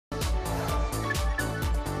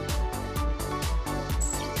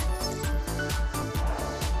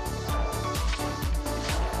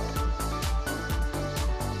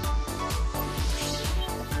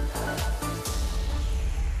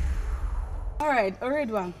All right,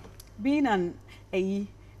 Wredua, being a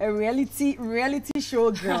reality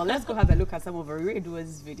show girl, let's go have a look at some of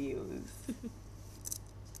Wredua's videos.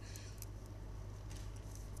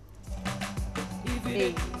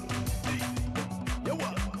 Hey.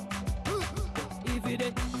 If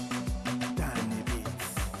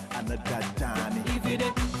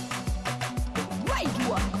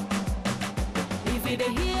you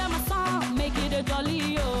hear my song, make it a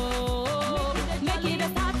jolly oh. Make it a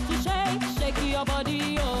start to shake your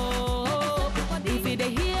body oh. If you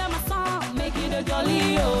hear my song, make it a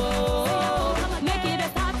jolly oh. Make it a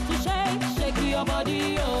start to shake your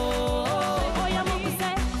body oh. Oh yeah, moku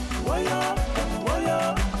say, Weyo,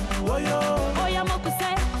 Weyo, Weyo. oh yeah, moku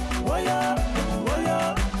say, Weyo,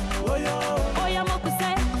 Weyo, Weyo. oh yeah, moku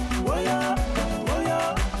say, Weyo, Weyo,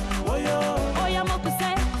 Weyo. oh yeah, moku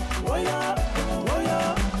say. Weyo,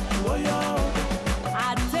 Weyo, Weyo. I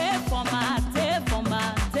take for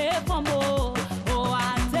more. Oh, I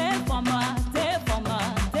take for more.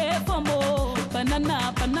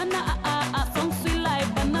 Banana, song sweet like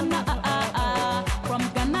banana, from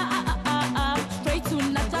Ghana, straight to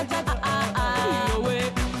Najaja, way,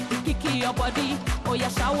 kiki your body, oh yeah,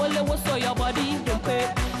 shower so your body, don't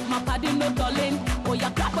pay, my party no darling, oh yeah,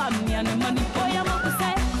 clap at me and the money, oh yeah, moku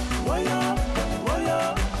say, Weyo,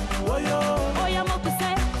 Weyo, Weyo. oh yeah, moku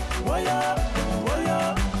say, Weyo,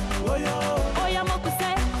 Weyo, Weyo. oh yeah, moku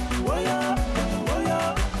say, Weyo, Weyo,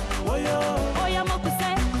 Weyo. oh yeah, moku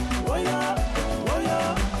say. Weyo, Weyo,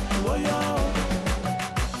 Weyo.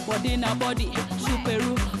 Body na body,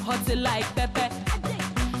 superu, hot like pepper.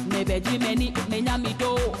 Maybe Jimmy, Menyami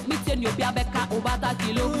do, Mitten your Biabeka, Obata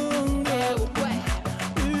kilo.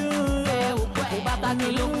 Obata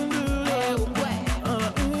kilo.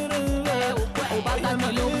 Obata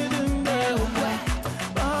kilo.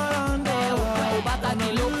 Obata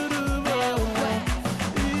kilo.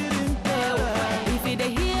 If you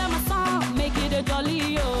hear my song, make it a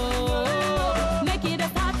jolly oh. Make it a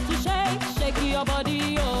start to shake your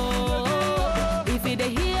body oh. If you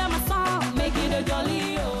hear my song, make it a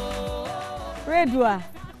jolly oh. Wredua,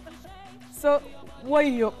 so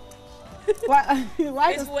Weyo. Why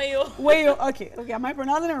It's Weyo. Weyo, okay, am I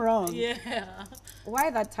pronouncing it wrong? Yeah.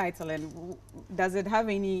 Why that title, and does it have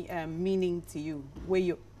any meaning to you?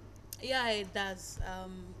 Weyo. Yeah, it does.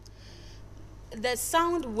 The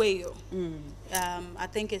sound Weyo, I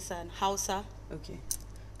think it's an Hausa. Okay.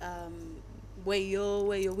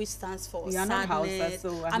 Weyo, which stands for You're sadness. not Hausa,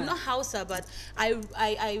 so I'm not Hausa, but I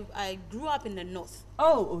grew up in the north.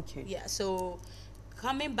 Oh, okay. Yeah, so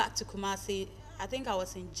coming back to Kumasi, I think I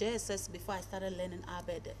was in JSS before I started learning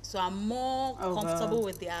Abed. So I'm more comfortable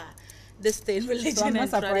with their this thing, religion, so I'm not and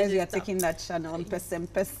surprised you're stuff. taking that channel, Pese,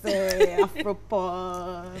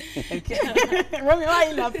 Afropop. Okay. Romy, why are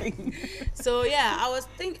you laughing? So yeah, I was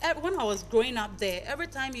thinking when I was growing up there, every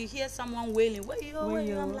time you hear someone wailing,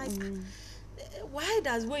 Weyo, I'm like, why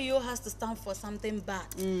does Weyo has to stand for something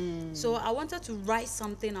bad? So I wanted to write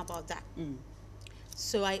something about that.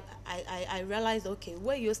 So I realized, okay,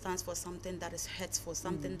 Weyo stands for something that is hurtful,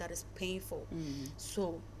 something that is painful.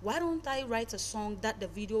 So why don't I write a song that the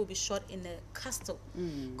video will be shot in a castle?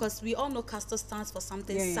 Because we all know castle stands for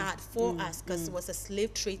something sad for us, because it was a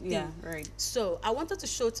slave trade thing. Yeah, right. So I wanted to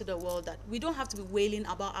show to the world that we don't have to be wailing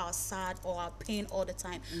about our sad or our pain all the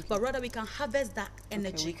time, but rather we can harvest that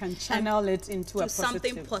energy. We can channel it into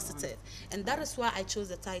something positive. And that is why I chose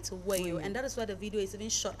the title Weyo, and that is why the video is even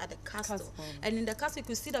shot at the castle. And in the castle, you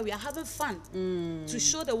could see that we are having fun to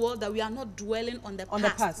show the world that we are not dwelling on the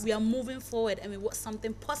past. We are moving forward and we want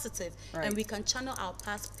something positive, and we can channel our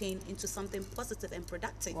past pain into something positive and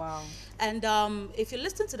productive. Wow. And if you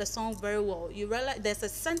listen to the song very well, you realize there's a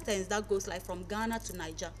sentence that goes like from Ghana to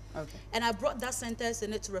Niger. Okay. And I brought that sentence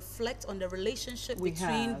in it to reflect on the relationship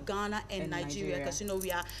between Ghana and Nigeria, because you know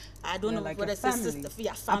we are, I don't know like what it's family.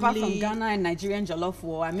 Apart from Ghana and Nigerian jollof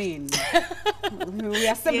war, I mean, we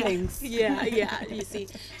are siblings. Yeah, you see.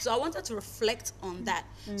 So I wanted to reflect on that.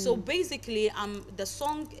 So basically, the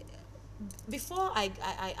song, before I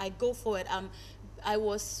go forward, I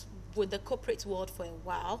was with the corporate world for a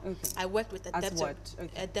while. I worked with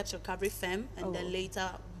a debt recovery firm, and then later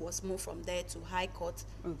was moved from there to High Court,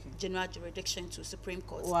 General Jurisdiction to Supreme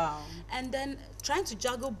Court. Wow. And then trying to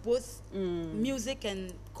juggle both music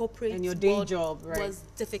and corporate and your day job was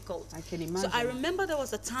difficult. I can imagine. So I remember there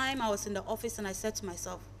was a time I was in the office and I said to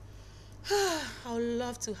myself, I would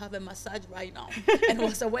love to have a massage right now. And it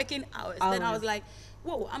was a working hours. Then I was like,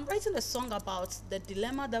 whoa, I'm writing a song about the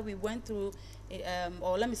dilemma that we went through,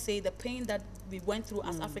 or let me say the pain that we went through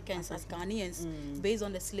as Africans, as Ghanaians, based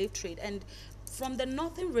on the slave trade. And from the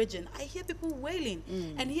northern region, I hear people wailing,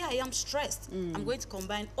 and here I am stressed. I'm going to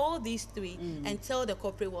combine all these three and tell the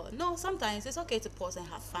corporate world, no, sometimes it's okay to pause and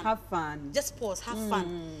have fun. Have fun. Just pause, have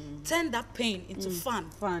fun. Turn that pain into fun.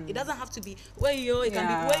 Fun. It doesn't have to be Weyo, it can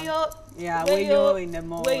be Weyo. Yeah, Weyo in the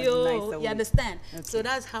more nicer way. You understand? Okay. So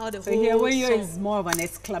that's how the So whole here, Weyo song. is more of an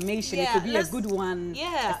exclamation. It could be a good one,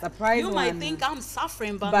 yeah. a surprise You one. might think I'm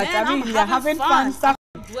suffering, but But man, I mean, I'm you're having having fun.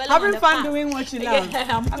 Dwelling Having on the fun past. doing what you love.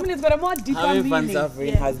 Yeah, I mean, it's got a more deeper Having fun meaning.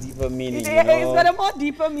 suffering has deeper meaning. It's You know? got a more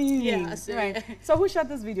deeper meaning. Yeah, so- right. So who shot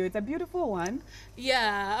this video? It's a beautiful one.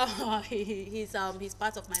 Yeah, he's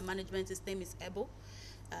part of my management. His name is Ebo,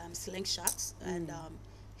 Slingshots, and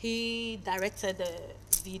he directed the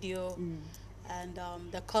video, and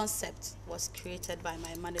the concept was created by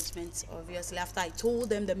my management. Obviously, after I told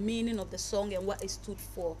them the meaning of the song and what it stood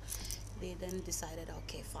for, they then decided,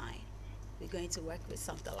 okay, fine, we're going to work with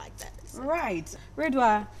something like that. So, Right.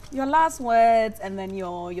 Wredua, your last words and then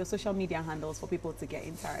your social media handles for people to get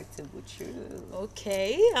interactive with you.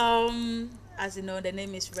 okay. As you know, the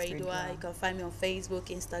name is Wredua. Wredua. You can find me on Facebook,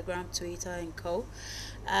 Instagram, Twitter, and co.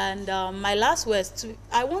 And my last words,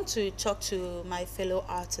 I want to talk to my fellow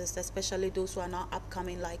artists, especially those who are now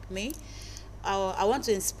upcoming like me. I want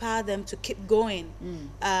to inspire them to keep going.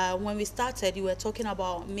 When we started, you were talking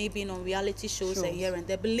about me being on reality shows and here and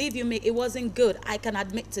there. Believe you me, it wasn't good. I can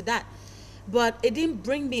admit to that. But it didn't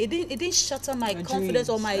bring me, it didn't shatter my Your confidence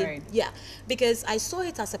or dreams, my, right. yeah, because I saw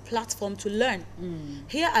it as a platform to learn.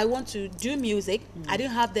 Here I want to do music. I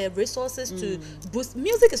didn't have the resources to boost.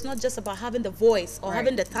 Music is not just about having the voice or Right.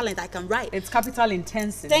 having the talent. I can write. It's capital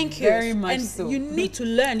intensive. Thank you. Very much and so. you need to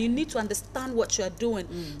learn. You need to understand what you are doing.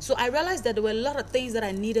 So I realized that there were a lot of things that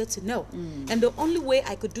I needed to know. And the only way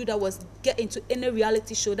I could do that was get into any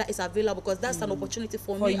reality show that is available, because that's an opportunity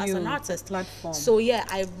for me as you, an the artist. platform. So yeah,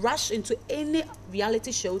 I rush into any reality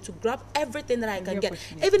show to grab everything that I can get.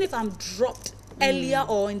 opportunity. Even if I'm dropped earlier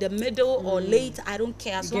or in the middle or late, I don't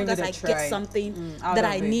care, as You long give as it a I get try. something Out that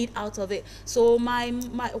of I it. need out of it. So my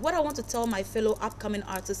what I want to tell my fellow upcoming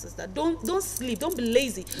artists is that don't sleep, don't be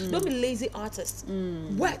lazy, don't be lazy artists.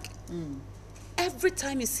 Work. Every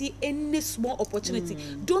time you see any small opportunity,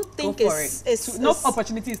 don't think Go for it's no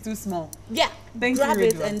opportunity is too small. yeah. Thank grab you,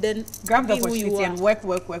 it Wredua. and then Grab the be who you opportunity are. and work.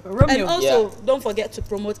 Romeo. And also, Yeah. don't forget to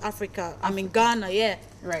promote Africa. I'm in Ghana, yeah.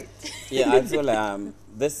 right. Yeah, I feel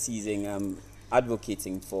this season I'm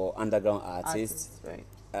advocating for underground artists.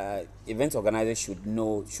 Right. Event organizers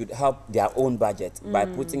should help their own budget by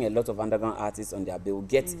putting a lot of underground artists on their bill.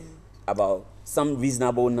 Get about some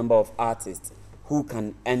reasonable number of artists who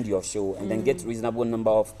can end your show, and then get reasonable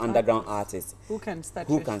number of underground artists Who can start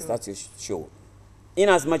who your can show? start your show. In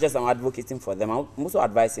as much as I'm advocating for them, I'm also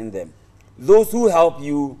advising them. Those who help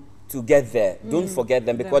you to get there, don't forget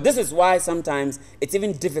them, because this is why sometimes it's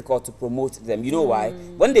even difficult to promote them. You know why?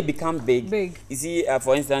 When they become big. You see,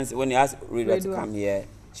 for instance, when you ask Wredua to Wredua. come here,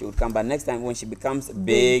 she would come, but next time when she becomes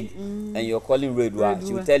big and you're calling Wredua,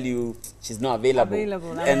 she will tell you she's not available.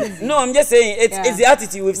 And no, I'm just saying, it's the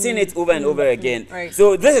attitude. We've seen it over and over again. Right.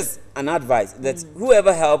 So this is an advice that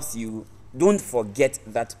whoever helps you, don't forget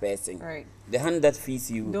that person. Right. The hand that feeds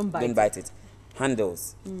you, Don't bite don't bite it.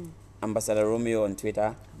 Handles. Ambassador Romeo on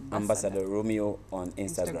Twitter, Ambassador Romeo on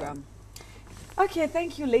Instagram. Okay,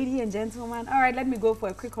 thank you, ladies and gentlemen. All right, let me go for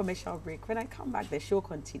a quick commercial break. When I come back, the show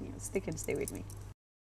continues. Stick and stay with me.